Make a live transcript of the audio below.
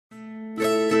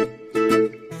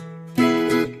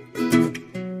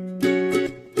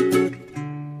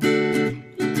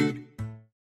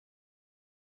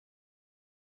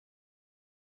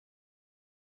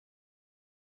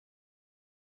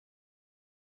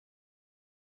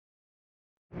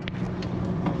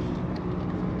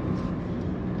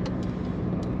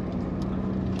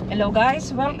Hello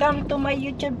guys, welcome to my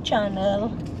YouTube channel,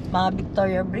 mga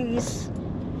Victoria Breeze.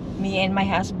 Me and my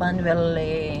husband will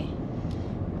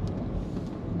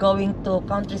going to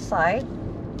countryside,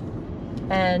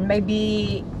 and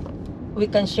maybe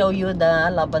we can show you the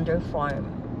lavender farm.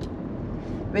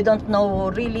 We don't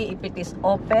know really if it is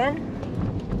open,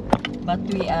 but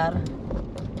we are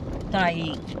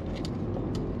trying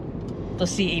to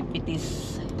see if it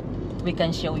is. We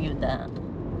can show you the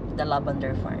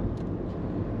lavender farm.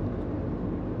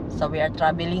 So we are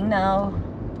traveling now.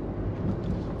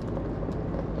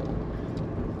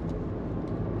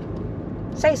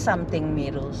 Say something,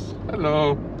 Mirus.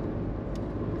 Hello.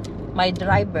 My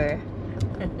driver.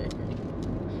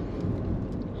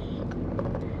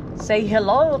 Say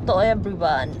hello to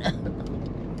everyone.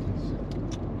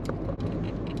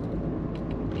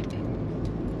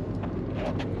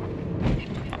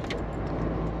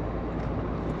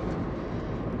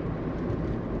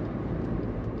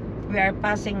 We are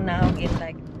passing now in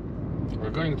like We're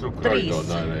going through trees.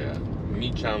 Croydon area.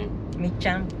 Micham.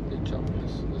 Micham. Micham,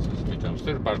 yes. This is Micham,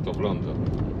 still part of London.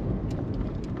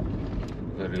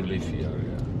 Very leafy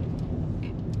area.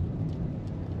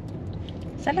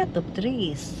 It's a lot of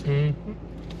trees. Mm-hmm.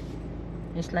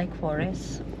 It's like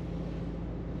forest.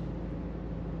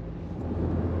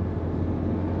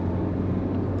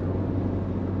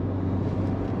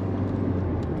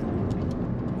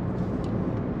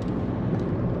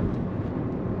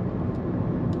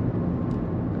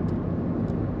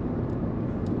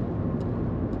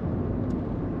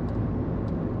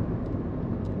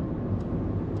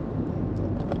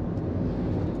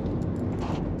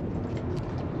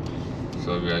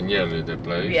 So we are nearly the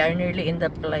place. We are nearly in the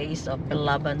place of the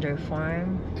lavender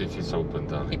farm. If it's open,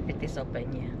 darling. If it is open,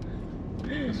 yeah.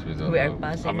 Yes, we don't We are know.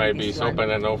 passing Or maybe this it's one.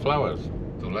 open and no flowers.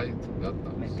 Too late. God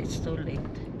knows. Maybe it's too late.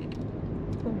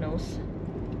 Who knows?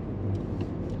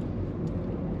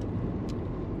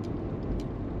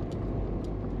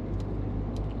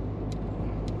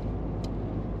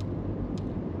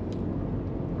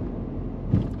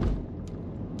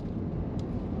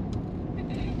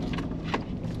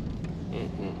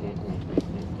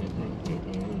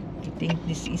 I think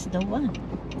this is the one.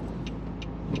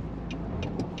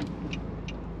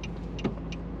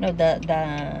 No, the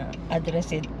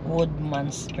address is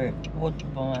Woodmonster.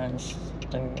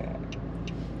 Woodmonster.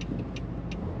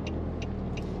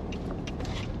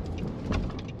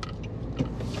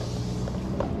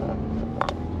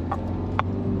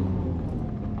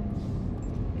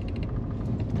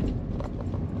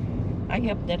 I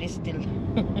hope there is still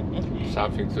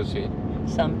Something to see.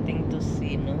 something to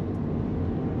see, no?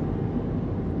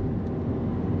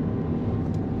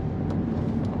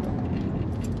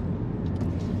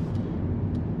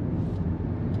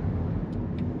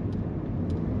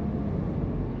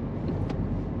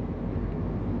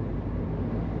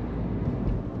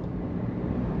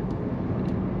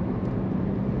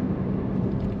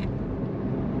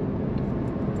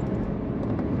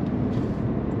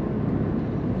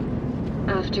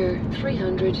 After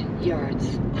 300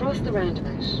 yards, cross the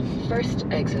roundabout. First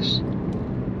exit.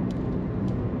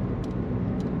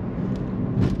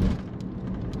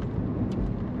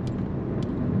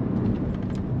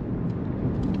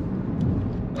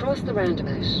 Cross the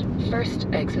roundabout. First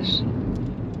exit.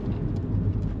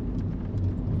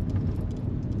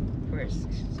 First.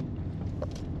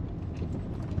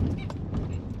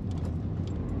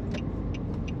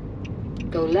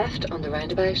 Go left on the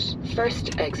roundabout.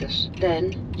 First exit.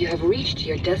 Then you have reached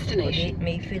your destination.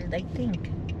 Mayfield, I think.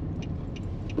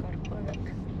 Car park.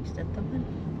 Is that the one?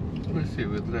 We'll see.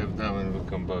 We'll drive down and we'll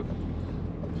come back.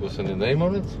 Was any name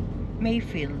on it?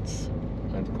 Mayfields.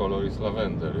 And color is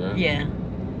lavender, yeah? Yeah.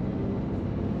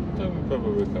 Then we'll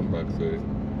probably come back to it.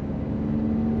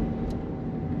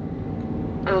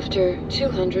 After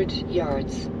 200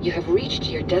 yards, you have reached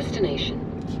your destination.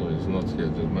 So it's not here.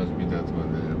 There must be that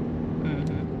one there.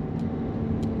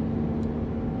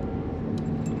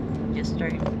 Just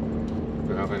turn.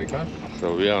 Do you have any cash?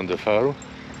 So we are on the farm.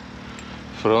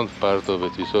 Front part of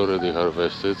it is already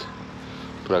harvested.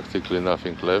 Practically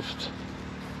nothing left.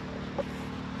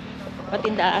 But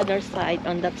in the other side,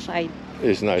 on that side,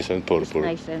 It's nice and it's purple.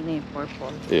 nice and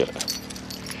purple. Yeah.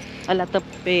 A lot of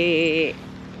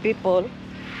people.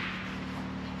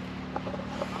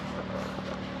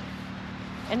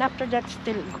 And after that,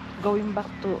 still going back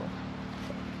to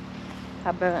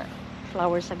have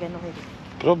flowers again already.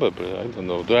 Probably, I don't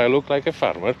know. Do I look like a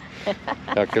farmer?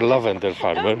 Like a lavender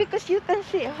farmer? No, because you can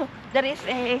see there is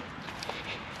a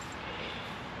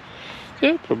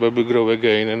Yeah, probably grow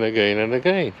again and again and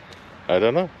again. I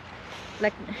don't know.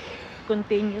 like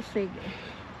continuously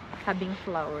having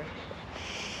flower.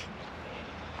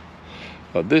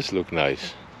 Oh, this look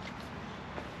nice.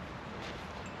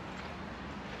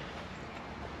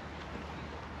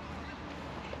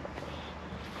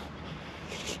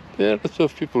 There are lots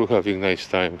of people having nice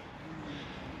time.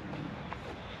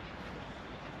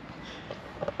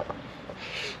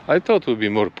 I thought it would be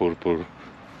more purple.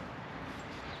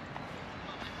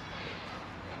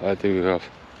 I think we have.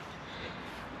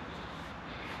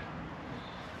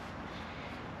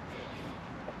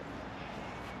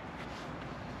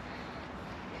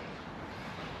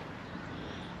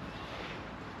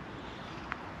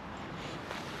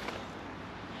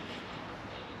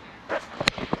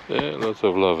 Yeah, lots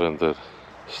of lavender.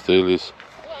 Still is.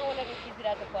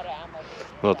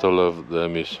 Not all of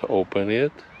them is open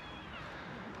yet.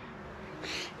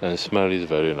 And smell is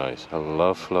very nice. I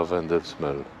love lavender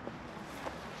smell.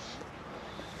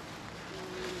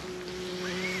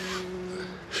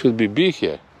 Should be big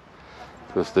here,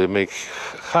 because they make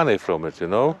honey from it, you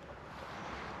know.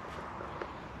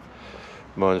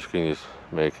 Munchkin is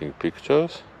making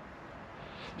pictures.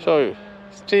 So,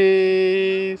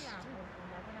 cheese.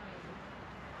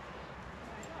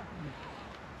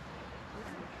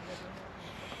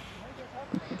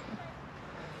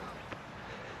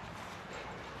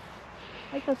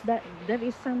 Because that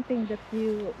is something that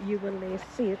you will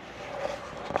sit,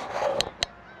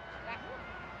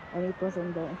 and it was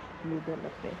in the middle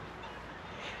of it.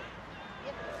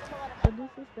 So this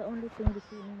is the only thing you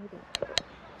see in the middle.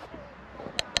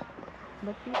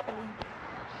 But people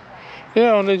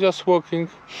Yeah, only just walking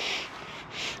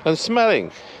and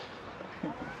smelling.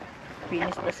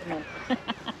 finish the smell.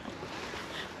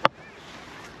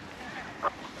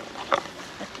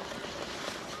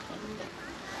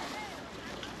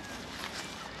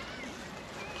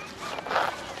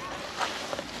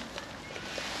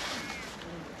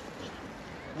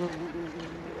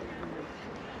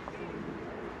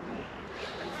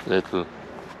 Little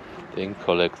thing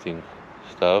collecting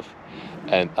stuff,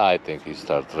 and I think it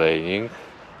starts raining.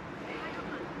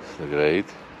 It's great.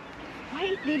 Why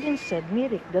it didn't said,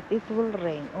 Mirik, that it will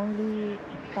rain, only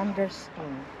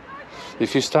thunderstorm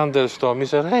If it's thunderstorm,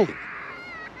 it's a rain.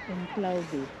 and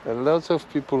cloudy. And lots of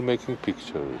people making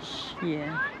pictures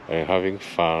Yeah. and having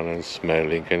fun and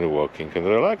smelling and walking and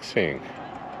relaxing.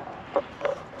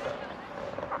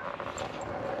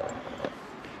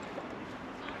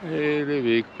 Really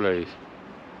big place.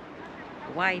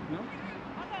 Wide, no?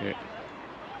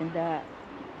 Yeah.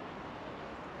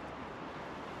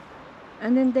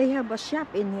 And then they have a shop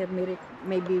in here, Mirik.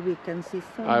 Maybe we can see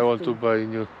some. I want to buy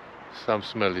some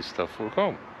smelly stuff for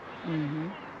home. Mm-hmm.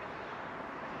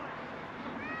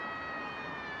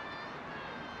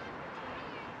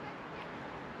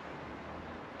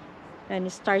 And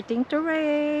it's starting to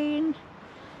rain.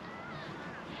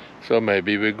 So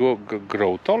maybe we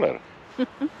grow taller.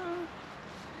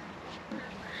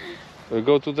 We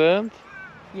go to the end?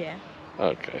 Yeah.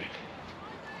 Okay.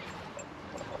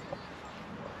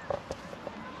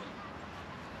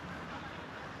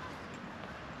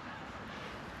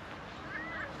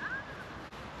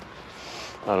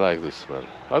 I like the smell.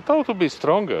 I thought it would be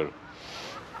stronger.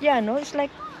 Yeah, no, it's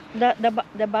like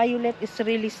the violet is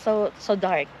really so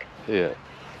dark. Yeah.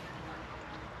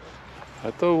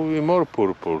 I thought it would be more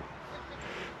purple.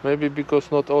 Maybe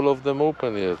because not all of them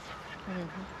open yet.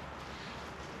 Mm-hmm.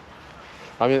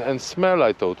 I mean, and smell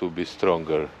I thought would be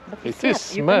stronger. But It not,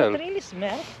 is you smell. cannot really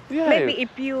smell. Yeah. Maybe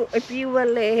if you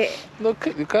will No,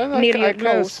 you can, near I your can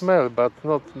nose. smell, but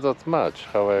not that much,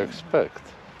 how I expect.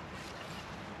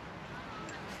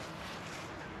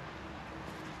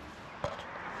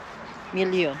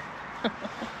 million.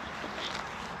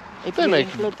 If They you make,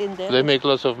 include in there. they make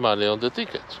lots of money on the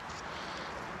tickets.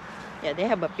 Yeah, they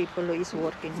have a people who is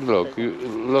working. Look,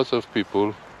 lots of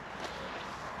people.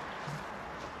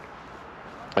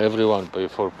 Everyone pay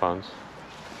 £4.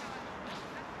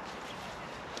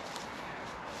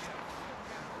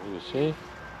 You see?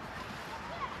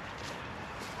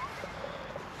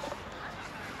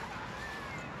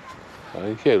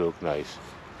 And here look nice.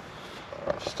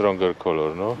 Stronger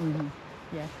color, no? Mm-hmm.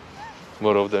 Yeah.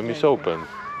 More of them is open.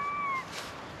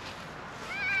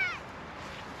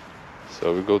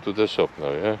 So we go to the shop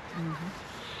now, yeah?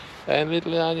 Mm-hmm. And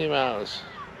little animals.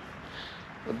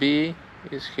 A bee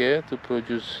is here to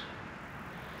produce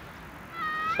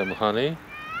some honey.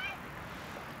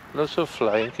 Lots of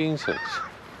flying insects.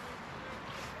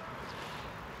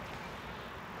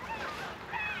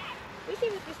 You see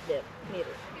what is there, Mary?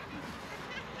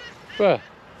 Where?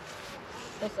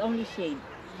 That's only shade.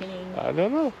 I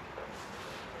don't know.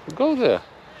 Go there.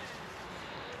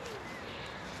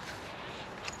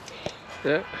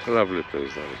 Yeah, lovely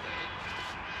place, darling.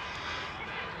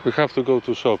 We have to go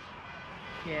to shop.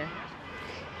 Yeah.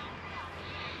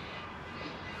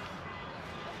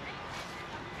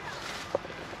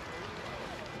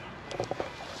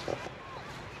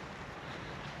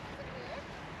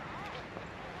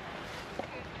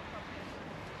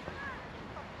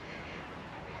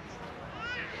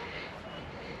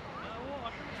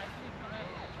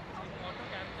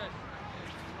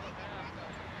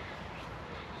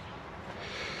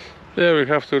 Yeah, we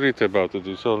have to read about it.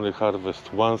 It's only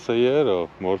harvest once a year or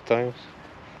more times.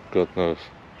 God knows.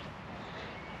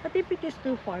 But if it is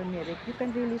too far, Mirik, you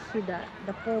can really see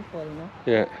the purple, no?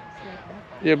 Yeah. It's like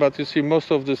that. Yeah, but you see,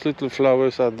 most of these little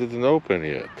flowers didn't open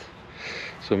yet.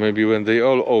 So maybe when they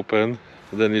all open,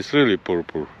 then it's really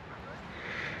purple.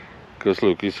 Because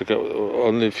look, it's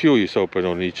only a few is open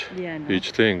on each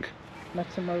thing.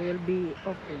 But some more will be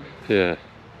open. Yeah.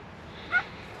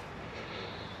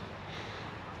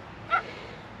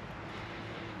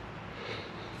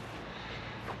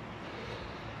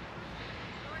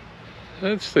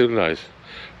 It's still nice.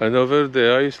 And over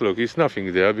there is, look, it's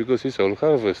nothing there because it's all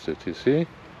harvested, you see?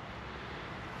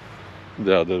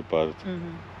 The other part.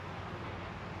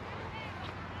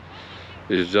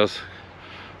 It's just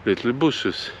little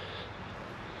bushes.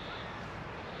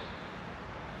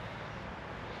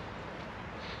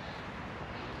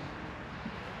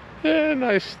 Yeah,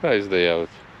 nice day out.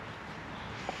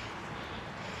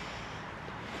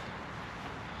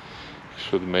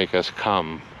 Should make us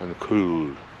calm and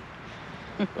cool.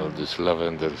 All this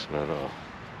lavender smell. Oh.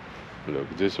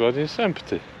 Look, this one is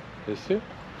empty. You see?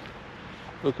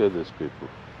 Look at these people.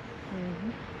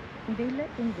 They let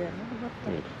in there,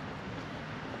 no? Yeah.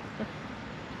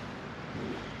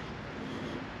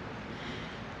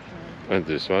 And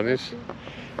this one is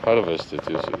harvested.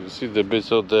 You see the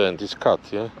bits of the end is cut,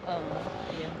 yeah? Oh,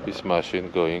 yeah. This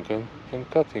machine going and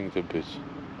cutting the bits.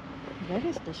 Where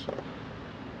is the shop?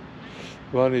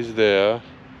 One is there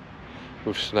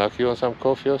with snack. You want some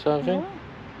coffee or something?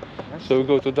 Oh, So we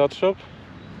go to that shop?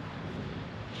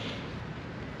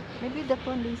 maybe that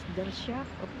one is their shop.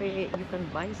 Okay, you can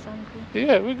buy something.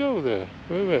 Yeah, we go there.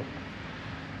 We will.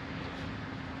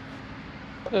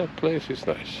 The place is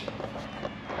nice.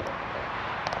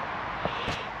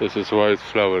 This is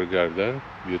wildflower garden,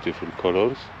 beautiful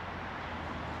colors.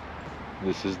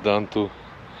 This is done to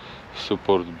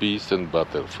support bees and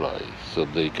butterflies, so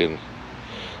they can.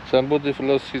 Somebody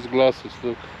lost his glasses.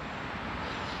 Look.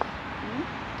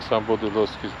 Somebody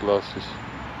lost his glasses.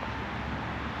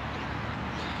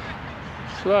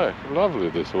 It's like lovely,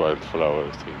 this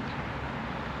wildflower thing.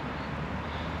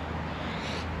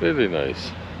 Really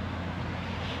nice.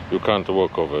 You can't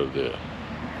walk over there.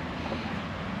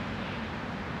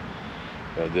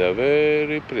 But they are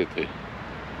very pretty.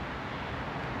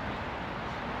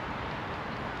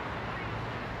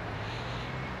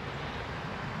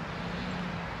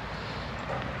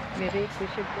 Maybe we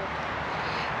should go.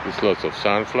 There's lots of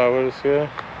sunflowers here.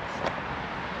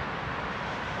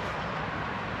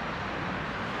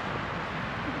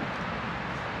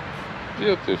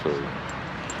 Beautiful.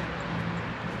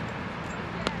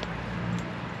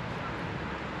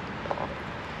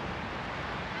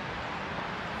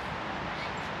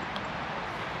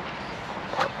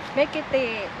 Make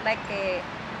it like a.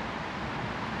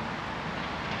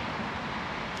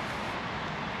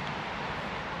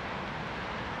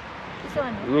 This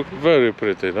one. Look very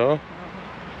pretty, no?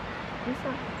 This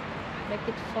one. Make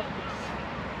it focus.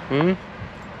 Hmm?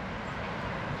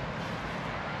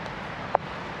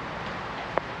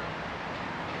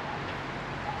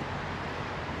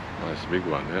 Nice big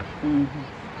one, yeah?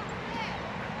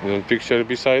 You want picture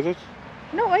beside it?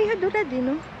 No, I had already,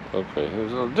 no? Okay,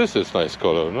 so this is nice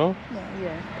color, no?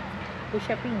 Yeah.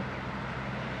 Pusha pink.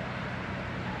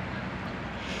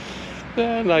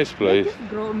 Yeah, nice place. They just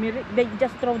grow, they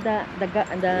just throw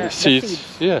the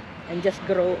Seeds, yeah. and just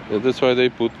grow. Yeah. That's why they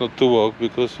put not to walk,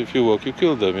 because if you walk, you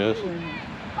kill them, yes?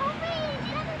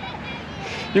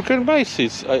 You can buy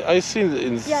seeds. I seen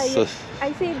in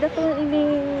I see that one in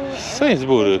the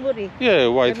Sainsbury. Yeah,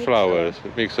 white flowers, a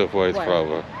mix of white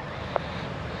flower.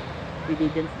 We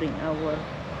didn't bring our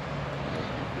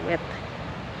wet.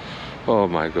 Oh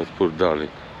my God, poor darling.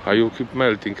 You keep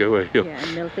melting away. Yeah,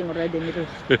 I'm melting already.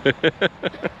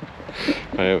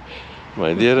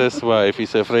 My dearest wife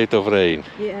is afraid of rain.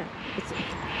 Yeah.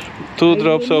 Two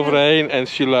drops of rain and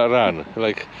she'll run,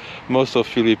 like most of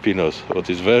Filipinos. What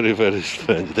is very, very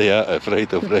strange. They are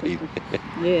afraid of rain.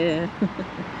 Yeah.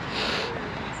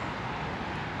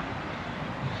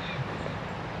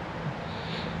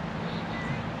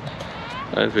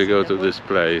 And we go to this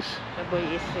place,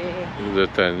 the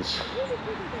tents.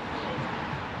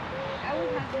 I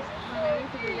would have this when I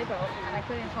used to be little and I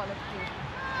couldn't fall asleep.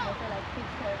 I feel like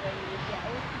picture where you would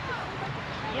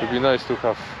get It'd be nice to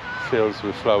have fields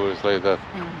with flowers like that.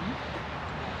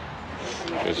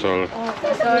 It's all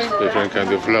different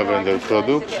kind of lavender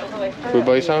products. We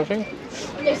buy something?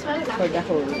 For the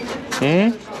whole.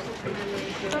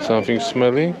 Something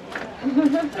smelly?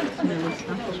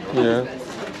 Yeah.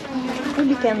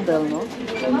 Maybe candle, no?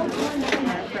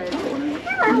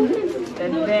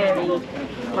 They're very,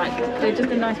 like, they're just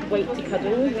a nice weight to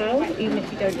cuddle as well, even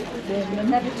if you don't warm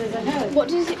them.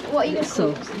 What are you going to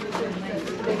So, cook? Go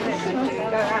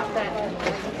out there.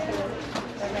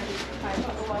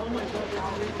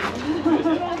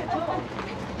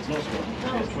 It's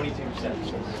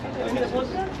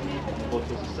 22%. Bottle's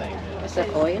the same. is that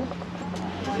oil?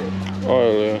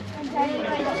 Oil, yeah.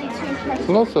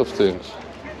 Lots of things.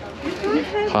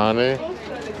 Honey.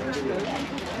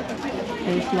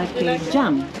 It's like a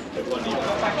jam.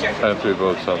 And we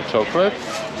bought some chocolate.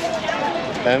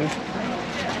 And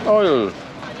oil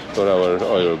for our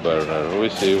oil burner. We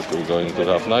see if we're going to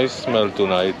have nice smell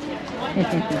tonight.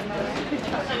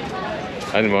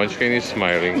 And Munchkin is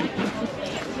smiling.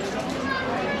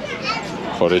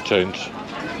 For a change.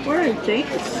 For a change?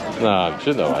 Nah,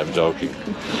 you know, I'm joking.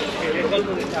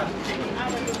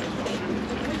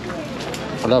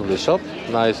 Lovely shop.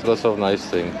 Nice, lots of nice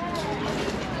things.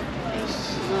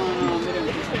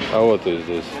 Oh, what is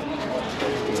this?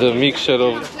 The mixture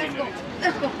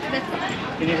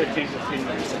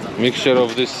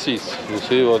of these seeds. You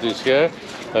see what is here?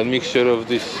 And mixture of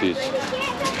these seeds.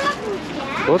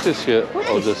 What is here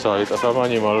on the side? I have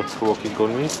animal walking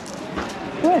on me.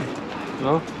 Where?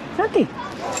 No? Nothing.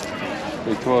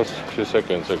 It was a few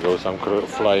seconds ago, some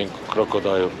flying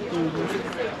crocodile.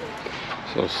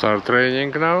 So start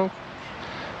training now.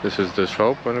 This is the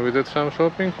shop when we did some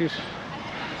shopping. Is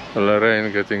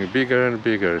rain getting bigger and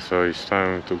bigger, so it's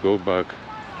time to go back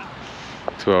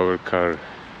to our car.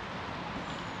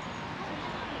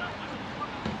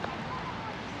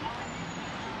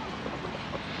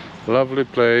 Lovely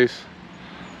place,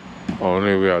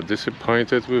 only we are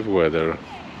disappointed with weather.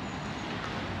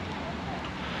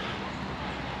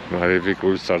 Marivik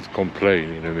will start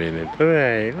complaining in a minute.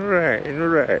 Rain, rain,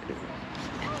 rain.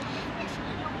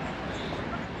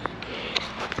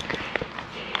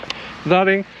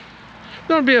 Darling,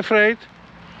 don't be afraid.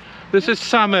 This is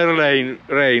summer rain,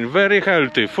 very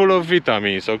healthy, full of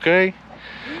vitamins, okay?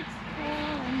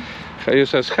 It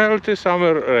says healthy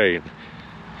summer rain.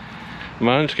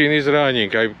 Munchkin is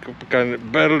running. I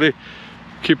can barely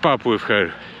keep up with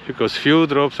her because few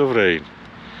drops of rain.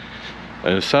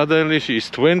 And suddenly she is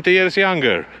 20 years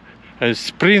younger and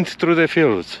sprint through the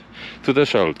fields to the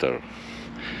shelter.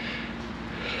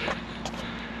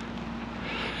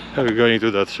 I'm going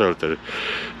to that shelter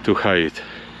to hide.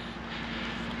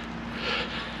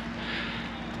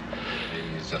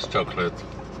 It's just chocolate,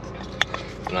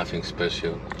 nothing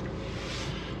special.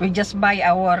 We just buy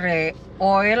our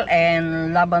oil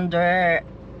and lavender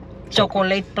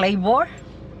chocolate flavor,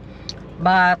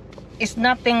 but it's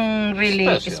nothing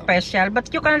really special.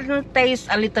 But you can taste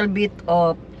a little bit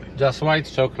of just white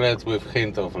chocolate with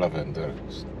hint of lavender.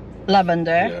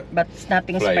 Lavender, yeah. But it's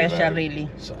nothing flavor. Special really.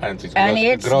 So, and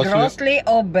it's grossly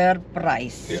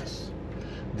overpriced. Yes,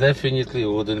 definitely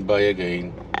wouldn't buy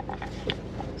again.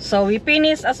 So we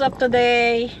finish as of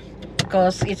today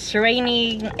because it's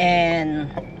raining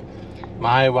and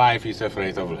my wife is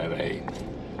afraid of the rain.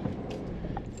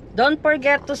 Don't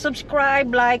forget to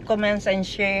subscribe, like, comments, and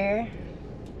share.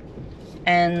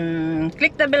 And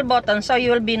click the bell button so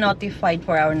you will be notified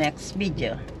for our next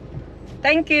video.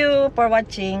 Thank you for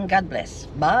watching. God bless.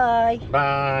 Bye.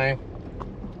 Bye.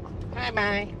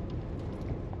 Bye-bye.